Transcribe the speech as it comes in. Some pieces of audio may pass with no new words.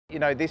You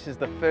know, this is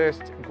the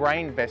first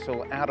grain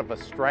vessel out of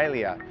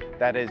Australia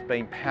that has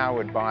been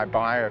powered by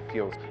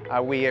biofuels.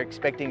 We are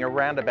expecting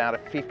around about a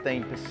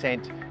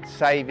 15%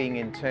 saving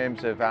in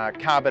terms of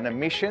carbon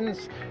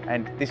emissions,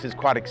 and this is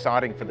quite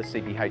exciting for the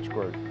CBH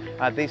group.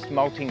 This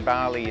malting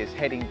barley is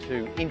heading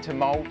to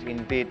Intermalt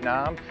in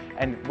Vietnam,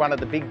 and one of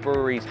the big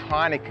breweries,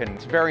 Heineken.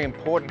 It's very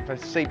important for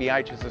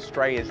CBH as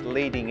Australia's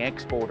leading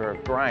exporter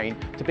of grain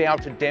to be able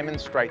to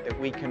demonstrate that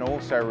we can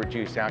also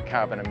reduce our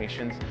carbon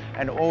emissions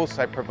and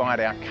also provide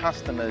our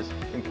customers,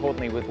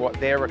 importantly, with what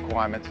their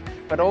requirements,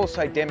 but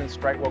also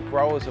demonstrate what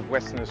growers of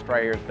Western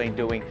Australia have been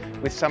doing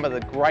with some of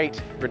the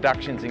great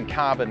reductions in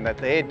carbon that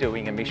they're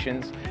doing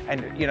emissions,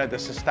 and the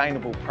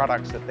sustainable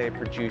products that they're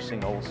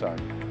producing also.